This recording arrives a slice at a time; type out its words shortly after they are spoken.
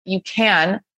You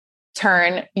can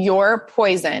turn your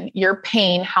poison, your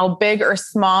pain, how big or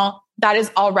small, that is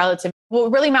all relative.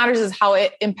 What really matters is how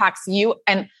it impacts you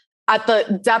and at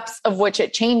the depths of which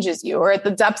it changes you, or at the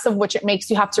depths of which it makes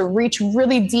you have to reach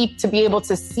really deep to be able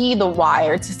to see the why,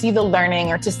 or to see the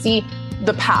learning, or to see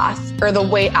the path, or the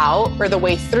way out, or the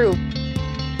way through.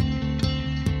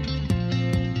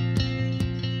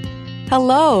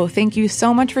 Hello. Thank you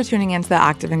so much for tuning into the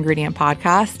Active Ingredient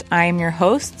Podcast. I am your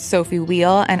host, Sophie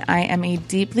Wheel, and I am a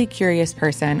deeply curious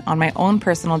person on my own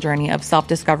personal journey of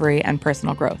self-discovery and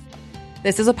personal growth.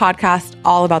 This is a podcast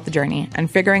all about the journey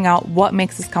and figuring out what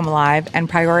makes us come alive and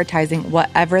prioritizing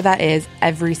whatever that is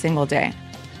every single day.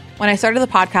 When I started the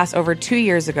podcast over 2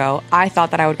 years ago, I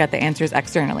thought that I would get the answers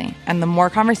externally. And the more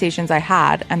conversations I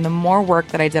had and the more work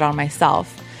that I did on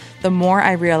myself, the more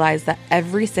I realized that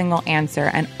every single answer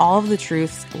and all of the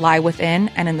truths lie within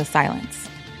and in the silence.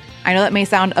 I know that may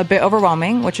sound a bit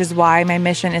overwhelming, which is why my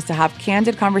mission is to have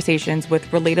candid conversations with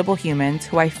relatable humans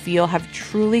who I feel have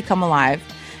truly come alive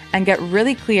and get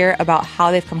really clear about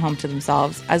how they've come home to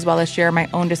themselves, as well as share my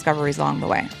own discoveries along the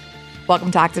way.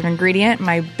 Welcome to Active Ingredient.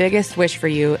 My biggest wish for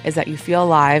you is that you feel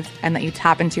alive and that you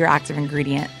tap into your active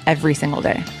ingredient every single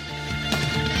day.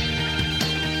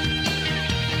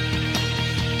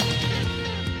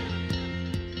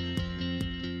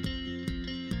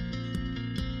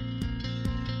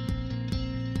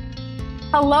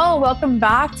 Hello, welcome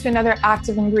back to another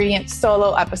Active Ingredient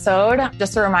solo episode.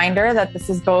 Just a reminder that this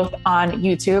is both on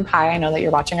YouTube, hi, I know that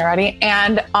you're watching already,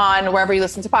 and on wherever you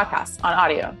listen to podcasts, on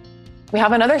audio. We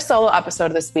have another solo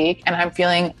episode this week, and I'm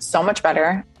feeling so much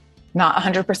better. Not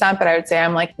 100%, but I would say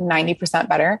I'm like 90%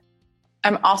 better.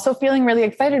 I'm also feeling really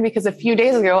excited because a few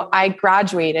days ago, I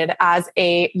graduated as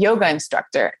a yoga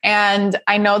instructor. And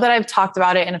I know that I've talked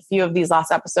about it in a few of these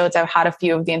last episodes. I've had a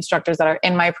few of the instructors that are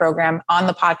in my program on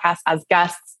the podcast as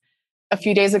guests. A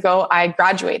few days ago, I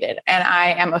graduated and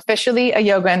I am officially a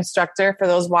yoga instructor. For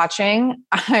those watching,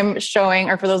 I'm showing,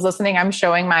 or for those listening, I'm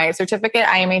showing my certificate.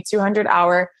 I am a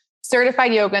 200-hour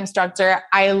certified yoga instructor.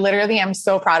 I literally am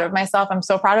so proud of myself. I'm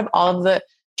so proud of all of the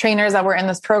trainers that were in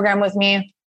this program with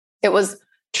me. It was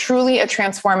truly a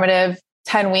transformative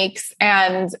 10 weeks.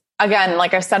 And again,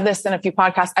 like I've said this in a few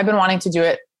podcasts, I've been wanting to do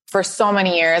it for so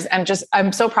many years. And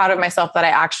I'm so proud of myself that I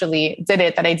actually did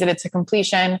it, that I did it to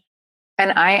completion.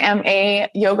 And I am a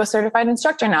yoga certified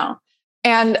instructor now.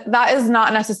 And that is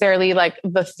not necessarily like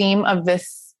the theme of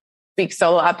this week's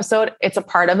solo episode. It's a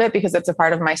part of it because it's a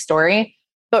part of my story.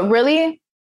 But really,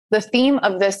 the theme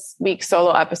of this week's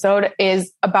solo episode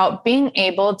is about being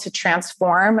able to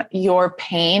transform your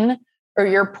pain or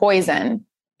your poison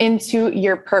into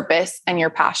your purpose and your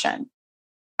passion.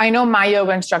 I know my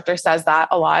yoga instructor says that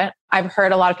a lot. I've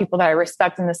heard a lot of people that I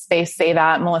respect in this space say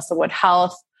that, Melissa Wood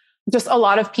Health, just a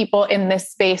lot of people in this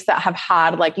space that have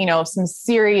had some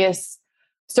serious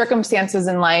circumstances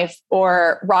in life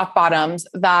or rock bottoms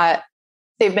that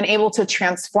they've been able to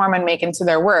transform and make into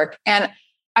their work. And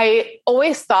I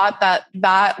always thought that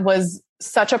that was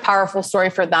such a powerful story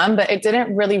for them, but it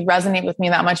didn't really resonate with me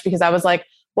that much because I was like,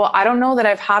 well, I don't know that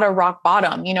I've had a rock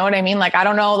bottom. You know what I mean? Like, I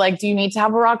don't know, do you need to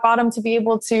have a rock bottom to be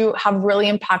able to have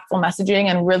really impactful messaging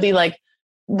and really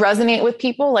resonate with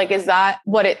people? Is that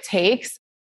what it takes?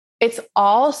 It's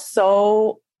all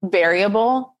so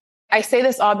variable. I say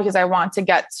this all because I want to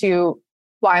get to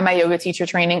why my yoga teacher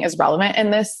training is relevant in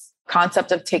this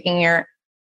concept of taking your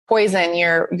poison,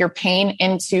 your pain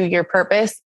into your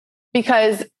purpose,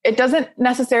 because it doesn't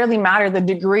necessarily matter the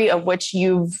degree of which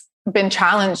you've been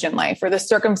challenged in life or the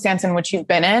circumstance in which you've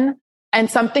been in. And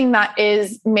something that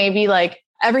is maybe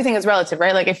everything is relative,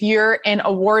 right? If you're in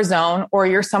a war zone or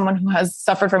you're someone who has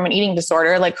suffered from an eating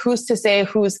disorder, who's to say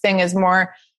whose thing is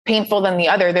more painful than the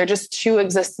other? They're just two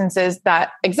existences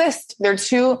that exist. They're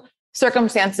two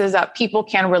circumstances that people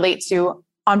can relate to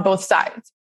on both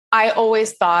sides. I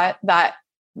always thought that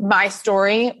my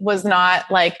story was not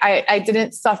I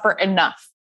didn't suffer enough.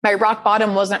 My rock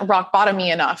bottom wasn't rock bottomy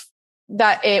enough,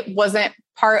 that it wasn't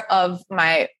part of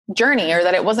my journey or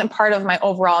that it wasn't part of my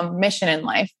overall mission in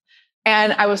life.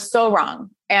 And I was so wrong.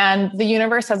 And the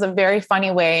universe has a very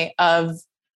funny way of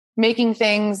making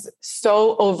things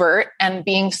so overt and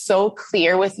being so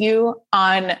clear with you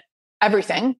on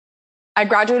everything. I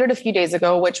graduated a few days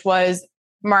ago, which was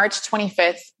March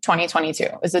 25th, 2022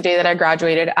 is the day that I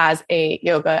graduated as a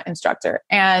yoga instructor.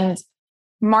 And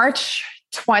March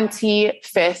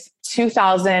 25th,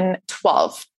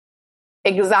 2012,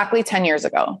 exactly 10 years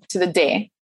ago to the day,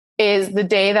 is the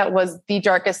day that was the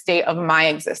darkest day of my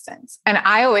existence. And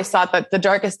I always thought that the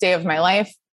darkest day of my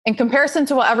life, in comparison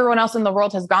to what everyone else in the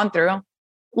world has gone through,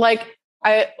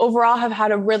 I overall have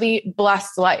had a really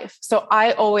blessed life. So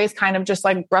I always kind of just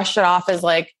like brush it off as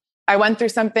like, I went through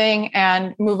something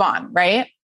and move on, right?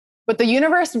 But the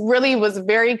universe really was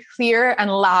very clear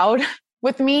and loud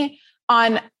with me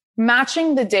on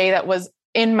matching the day that was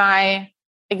in my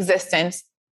existence,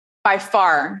 by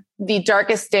far the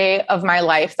darkest day of my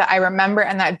life that I remember.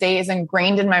 And that day is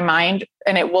ingrained in my mind,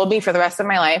 and it will be for the rest of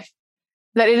my life,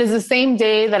 that it is the same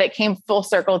day that it came full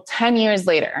circle 10 years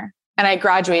later. And I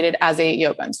graduated as a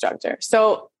yoga instructor.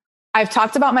 So I've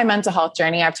talked about my mental health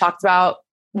journey. I've talked about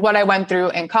what I went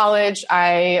through in college.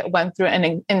 I went through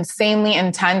an insanely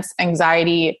intense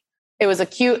anxiety. It was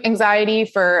acute anxiety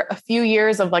for a few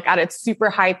years of like at its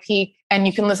super high peak. And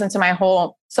you can listen to my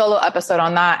whole solo episode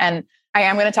on that. And I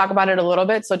am going to talk about it a little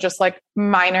bit. So just like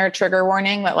minor trigger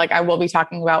warning that like I will be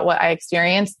talking about what I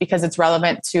experienced because it's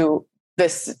relevant to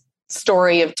this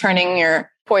story of turning your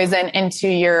poison into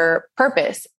your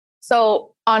purpose.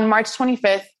 So on March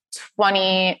 25th,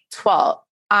 2012,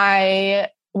 I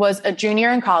was a junior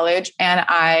in college and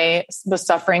I was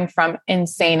suffering from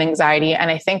insane anxiety.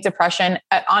 And I think depression,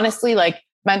 honestly, like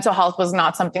mental health was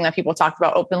not something that people talked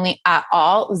about openly at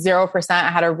all. 0%.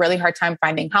 I had a really hard time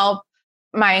finding help.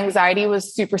 My anxiety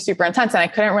was super, super intense. And I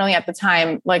couldn't really at the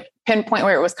time, like pinpoint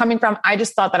where it was coming from. I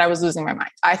just thought that I was losing my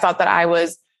mind. I thought that I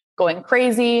was going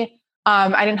crazy.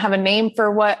 I didn't have a name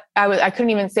for what I was. I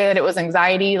couldn't even say that it was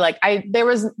anxiety. Like there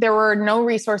were no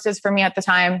resources for me at the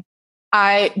time.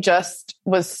 I just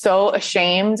was so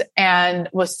ashamed and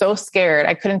was so scared.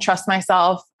 I couldn't trust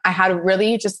myself. I had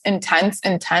really just intense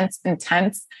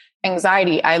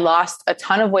anxiety. I lost a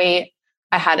ton of weight.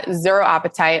 I had zero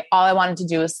appetite. All I wanted to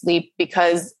do was sleep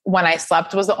because when I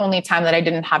slept was the only time that I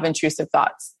didn't have intrusive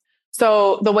thoughts.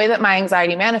 So the way that my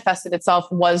anxiety manifested itself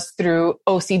was through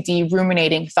OCD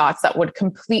ruminating thoughts that would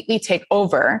completely take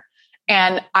over.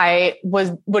 And I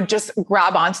would just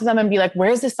grab onto them and be like, where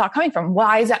is this thought coming from?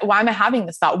 Why am I having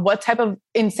this thought? What type of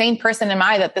insane person am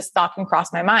I that this thought can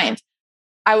cross my mind?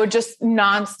 I would just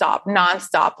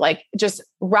nonstop, like just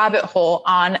rabbit hole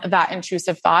on that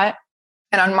intrusive thought.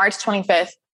 And on March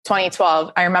 25th,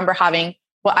 2012, I remember having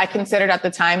what I considered at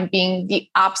the time being the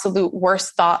absolute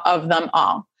worst thought of them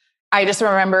all. I just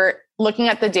remember looking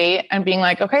at the date and being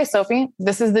like, okay, Sophie,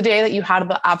 this is the day that you had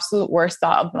the absolute worst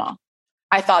thought of them all.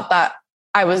 I thought that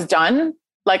I was done.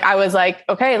 Like, I was like,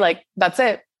 okay, like that's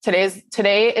it.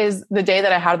 Today is the day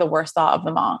that I had the worst thought of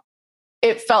them all.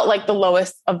 It felt like the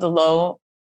lowest of the low.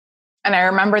 And I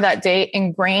remember that day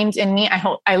ingrained in me.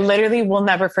 I literally will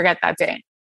never forget that day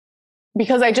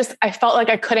because I felt like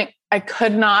I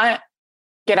could not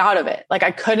get out of it. Like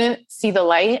I couldn't see the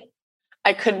light.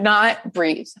 I could not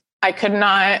breathe. I could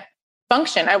not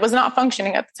function. I was not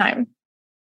functioning at the time.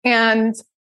 And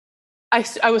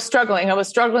I was struggling. I was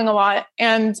struggling a lot.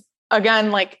 And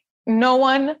again, like no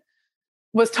one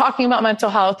was talking about mental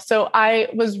health. So I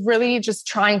was really just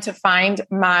trying to find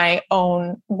my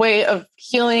own way of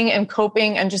healing and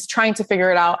coping and just trying to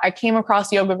figure it out. I came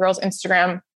across Yoga Girl's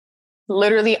Instagram.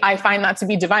 Literally, I find that to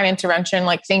be divine intervention.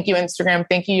 Like, thank you, Instagram.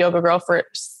 Thank you, Yoga Girl, for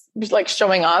like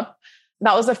showing up.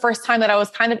 That was the first time that I was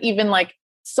kind of even like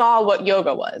saw what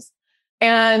yoga was.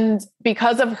 And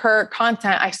because of her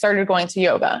content, I started going to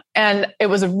yoga. And it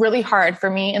was really hard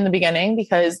for me in the beginning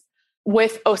because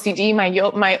with OCD, my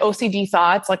OCD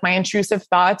thoughts, like my intrusive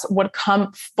thoughts would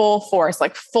come full force,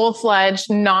 like full-fledged,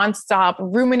 nonstop,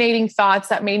 ruminating thoughts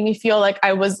that made me feel like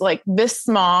I was like this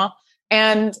small.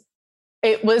 And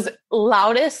it was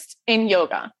loudest in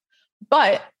yoga.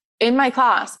 But in my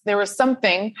class, there was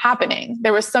something happening.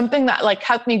 There was something that like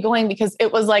kept me going because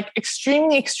it was like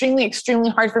extremely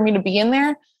hard for me to be in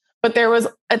there. But there was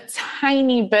a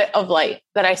tiny bit of light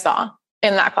that I saw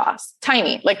in that class.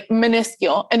 Tiny, like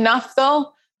minuscule, enough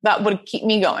though that would keep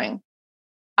me going.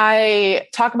 I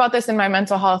talk about this in my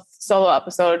mental health solo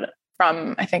episode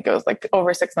from, I think it was like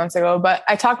over 6 months ago, but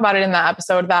I talk about it in that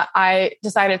episode that I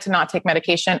decided to not take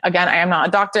medication. Again, I am not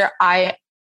a doctor.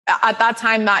 At that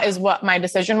time, that is what my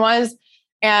decision was.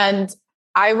 And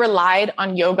I relied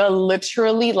on yoga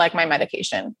literally like my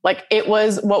medication. Like it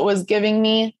was what was giving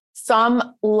me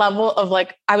some level of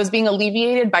like, I was being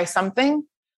alleviated by something,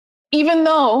 even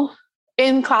though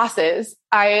in classes,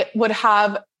 I would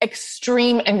have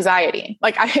extreme anxiety.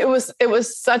 Like it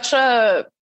was such a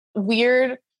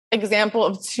weird example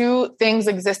of two things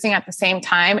existing at the same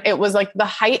time. It was like the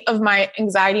height of my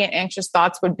anxiety and anxious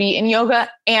thoughts would be in yoga,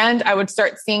 and I would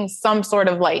start seeing some sort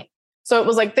of light. So it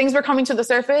was like things were coming to the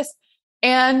surface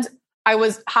and I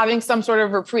was having some sort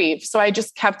of reprieve. So I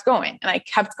just kept going and I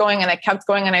kept going and I kept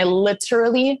going. And I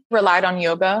literally relied on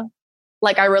yoga.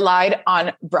 Like I relied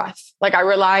on breath. Like I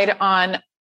relied on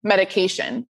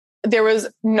medication. there was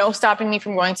no stopping me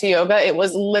from going to yoga. It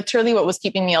was literally what was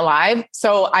keeping me alive.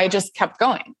 So I just kept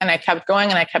going and I kept going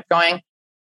and I kept going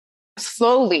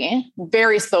slowly,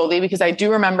 very slowly, because I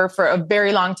do remember for a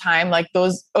very long time, like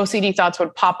those OCD thoughts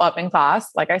would pop up in class.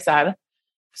 Like I said,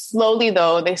 slowly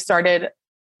though, they started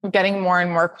getting more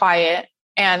and more quiet,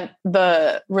 and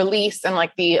the release and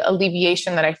like the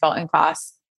alleviation that I felt in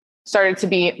class started to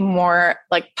be more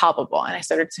like palpable. And I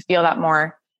started to feel that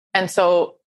more. And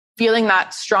so feeling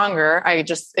that stronger, it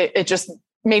just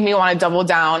made me want to double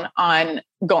down on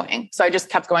going. So I just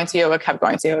kept going to yoga, kept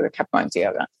going to yoga, kept going to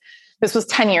yoga. This was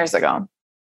 10 years ago.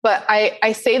 But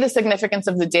I say the significance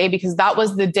of the day because that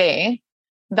was the day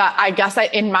that I guess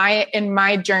in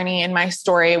my journey, in my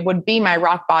story, would be my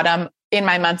rock bottom in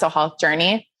my mental health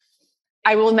journey.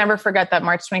 I will never forget that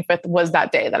March 25th was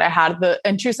that day that I had the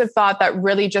intrusive thought that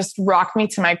really just rocked me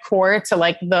to my core, to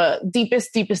like the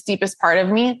deepest part of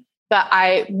me, that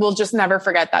I will just never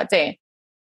forget that day.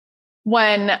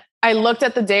 When I looked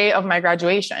at the day of my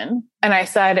graduation and I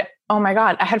said, oh my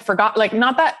God, I had forgot, like,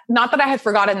 not that I had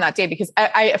forgotten that day, because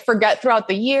I forget throughout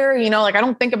the year, like I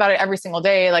don't think about it every single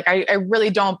day. Like I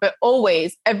really don't, but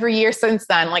always every year since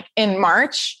then, like in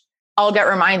March, I'll get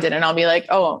reminded and I'll be like,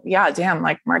 oh yeah, damn,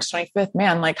 like March 25th,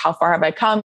 man, like how far have I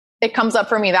come? It comes up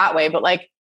for me that way. But like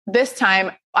this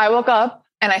time I woke up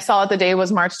and I saw that the day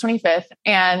was March 25th,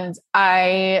 and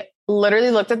I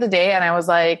literally looked at the day and I was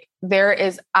like, there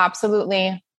is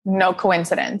absolutely no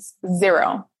coincidence.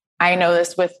 Zero. I know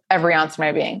this with every ounce of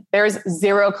my being. There's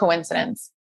zero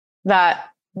coincidence that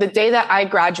the day that I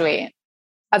graduate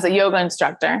as a yoga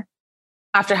instructor,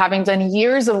 after having done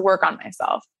years of work on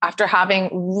myself, after having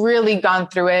really gone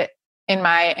through it in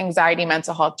my anxiety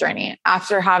mental health journey,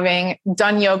 after having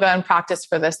done yoga and practice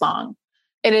for this long,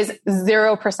 it is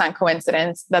 0%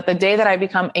 coincidence that the day that I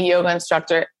become a yoga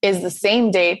instructor is the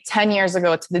same day 10 years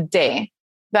ago to the day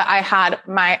that I had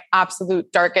my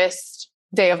absolute darkest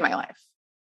day of my life.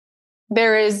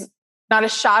 There is not a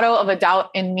shadow of a doubt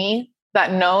in me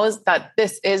that knows that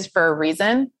this is for a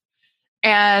reason,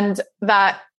 and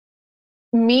that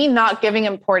me not giving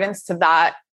importance to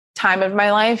that time of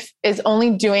my life is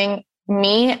only doing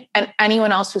me and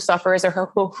anyone else who suffers or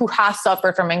who has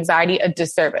suffered from anxiety a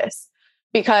disservice,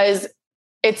 because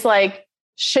it's like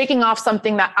shaking off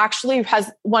something that actually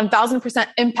has 1000%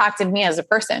 impacted me as a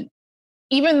person.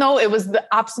 Even though it was the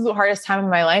absolute hardest time of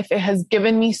my life, it has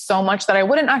given me so much that I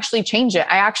wouldn't actually change it.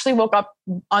 I actually woke up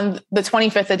on the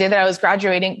 25th, the day that I was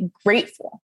graduating,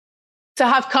 grateful to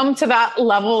have come to that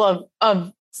level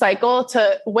of cycle,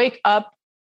 to wake up,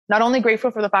 not only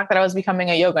grateful for the fact that I was becoming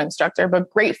a yoga instructor, but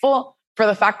grateful for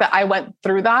the fact that I went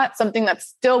through that, something that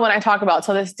still, when I talk about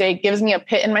till this day, gives me a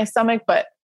pit in my stomach, but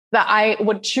that I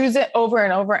would choose it over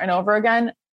and over and over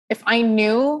again if I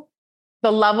knew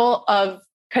the level of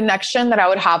connection that I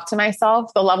would have to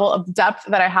myself, the level of depth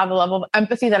that I have, the level of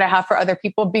empathy that I have for other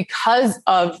people because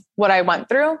of what I went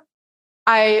through.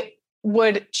 I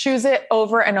would choose it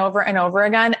over and over and over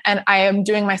again. And I am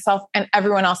doing myself and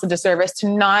everyone else a disservice to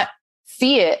not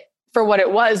see it for what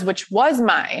it was, which was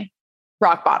my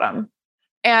rock bottom.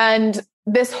 And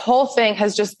this whole thing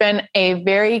has just been a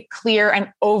very clear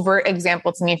and overt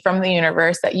example to me from the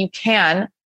universe that you can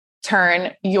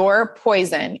turn your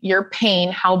poison, your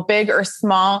pain, how big or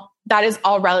small, that is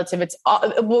all relative.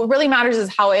 What really matters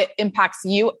is how it impacts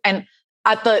you, and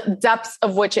at the depths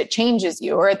of which it changes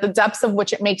you, or at the depths of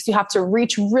which it makes you have to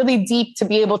reach really deep to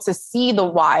be able to see the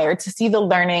why, or to see the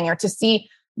learning, or to see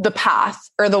the path,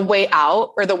 or the way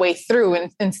out, or the way through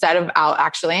instead of out,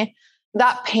 actually.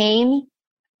 That pain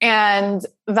and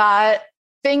that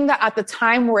thing that at the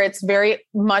time where it's very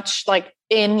much like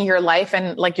in your life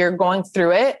and like you're going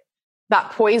through it,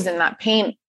 that poison, that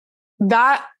pain,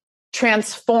 that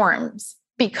transforms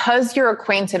because you're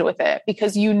acquainted with it,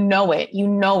 because you know it,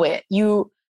 you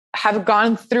have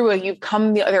gone through it, you've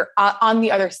come on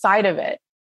the other side of it,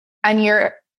 and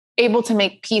you're able to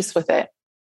make peace with it.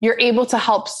 You're able to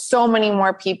help so many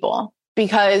more people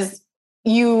because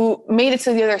you made it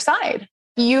to the other side.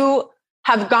 You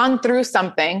have gone through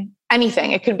something,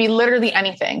 anything, it could be literally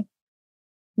anything,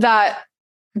 that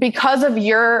because of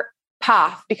your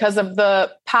path, because of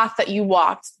the path that you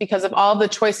walked, because of all the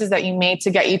choices that you made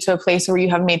to get you to a place where you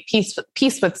have made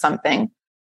peace with something,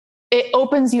 it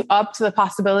opens you up to the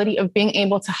possibility of being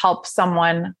able to help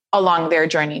someone along their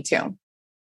journey too.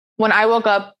 When I woke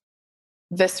up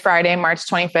this Friday, March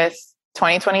 25th,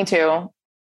 2022,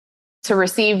 to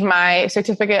receive my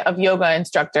certificate of yoga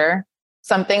instructor,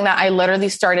 something that I literally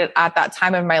started at that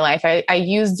time of my life, I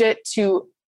used it to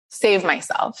save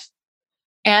myself.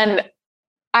 And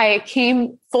I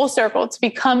came full circle to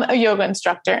become a yoga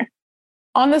instructor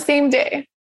on the same day.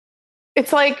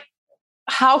 It's like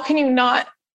how can you not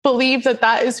believe that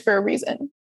that is for a reason?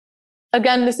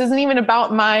 Again, this isn't even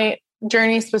about my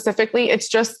journey specifically. It's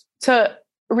just to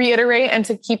reiterate and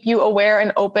to keep you aware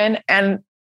and open and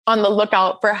on the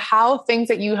lookout for how things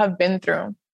that you have been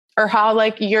through, or how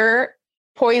like your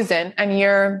poison and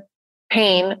your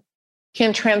pain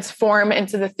can transform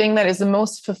into the thing that is the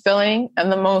most fulfilling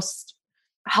and the most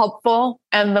helpful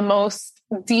and the most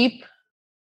deep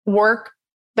work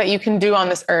that you can do on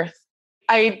this earth.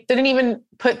 I didn't even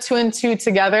put 2 and 2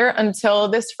 together until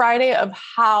this Friday of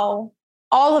how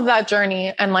all of that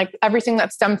journey and like everything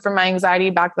that stemmed from my anxiety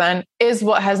back then is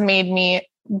what has made me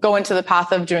go into the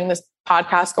path of doing this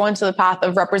podcast, go into the path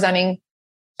of representing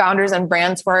founders and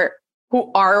brands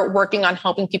who are working on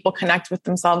helping people connect with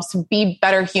themselves to be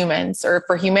better humans, or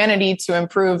for humanity to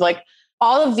improve. Like,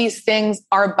 all of these things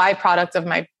are byproducts of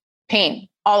my pain,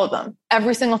 all of them.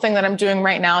 Every single thing that I'm doing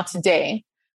right now today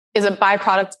is a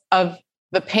byproduct of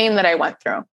the pain that I went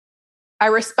through. I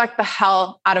respect the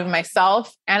hell out of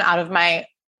myself and out of my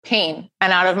pain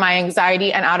and out of my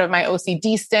anxiety and out of my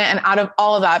OCD stint and out of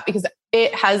all of that, because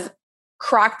it has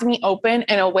cracked me open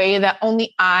in a way that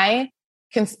only I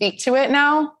can speak to it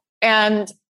now.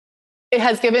 And it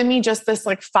has given me just this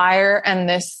like fire and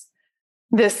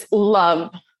this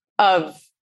love of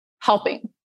helping.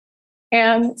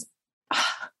 And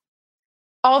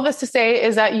all this to say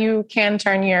is that you can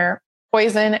turn your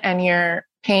poison and your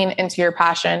pain into your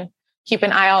passion. Keep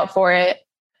an eye out for it.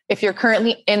 If you're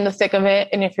currently in the thick of it,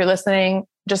 and if you're listening,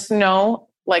 just know,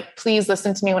 like, please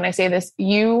listen to me when I say this,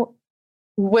 you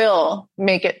will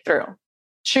make it through.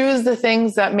 Choose the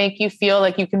things that make you feel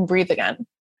like you can breathe again.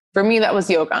 For me, that was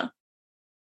yoga.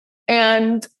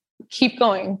 And keep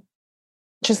going.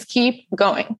 Just keep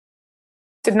going.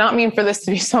 Did not mean for this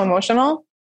to be so emotional,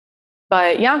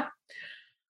 but yeah,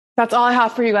 that's all I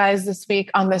have for you guys this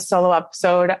week on this solo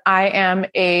episode. I am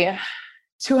a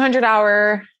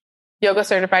 200-hour yoga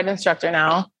certified instructor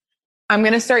now. I'm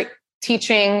going to start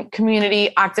teaching community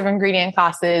active ingredient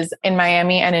classes in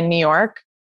Miami and in New York.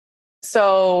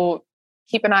 So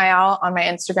keep an eye out on my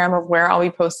Instagram of where I'll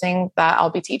be posting that I'll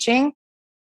be teaching.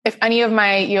 If any of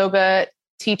my yoga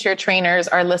teacher trainers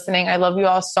are listening, I love you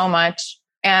all so much.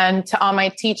 And to all my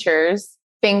teachers,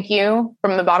 thank you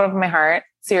from the bottom of my heart.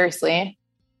 Seriously,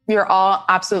 you're all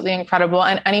absolutely incredible.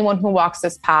 And anyone who walks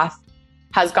this path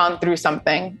has gone through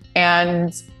something.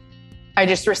 And I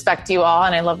just respect you all.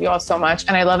 And I love you all so much.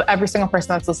 And I love every single person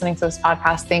that's listening to this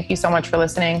podcast. Thank you so much for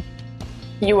listening.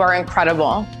 You are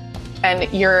incredible. And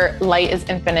your light is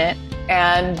infinite.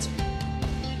 And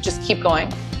just keep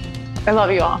going. I love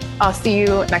you all. I'll see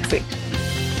you next week.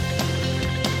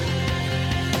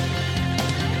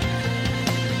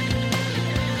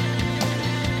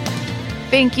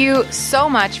 Thank you so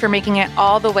much for making it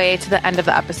all the way to the end of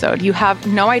the episode. You have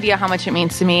no idea how much it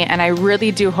means to me, and I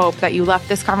really do hope that you left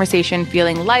this conversation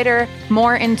feeling lighter,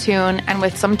 more in tune, and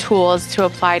with some tools to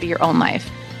apply to your own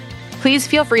life. Please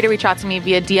feel free to reach out to me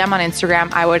via DM on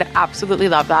Instagram. I would absolutely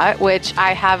love that, which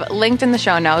I have linked in the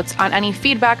show notes, on any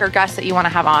feedback or guests that you want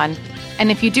to have on. And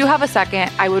if you do have a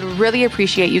second, I would really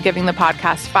appreciate you giving the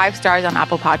podcast 5 stars on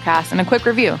Apple Podcasts and a quick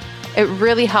review. It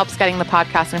really helps getting the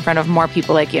podcast in front of more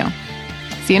people like you.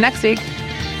 See you next week.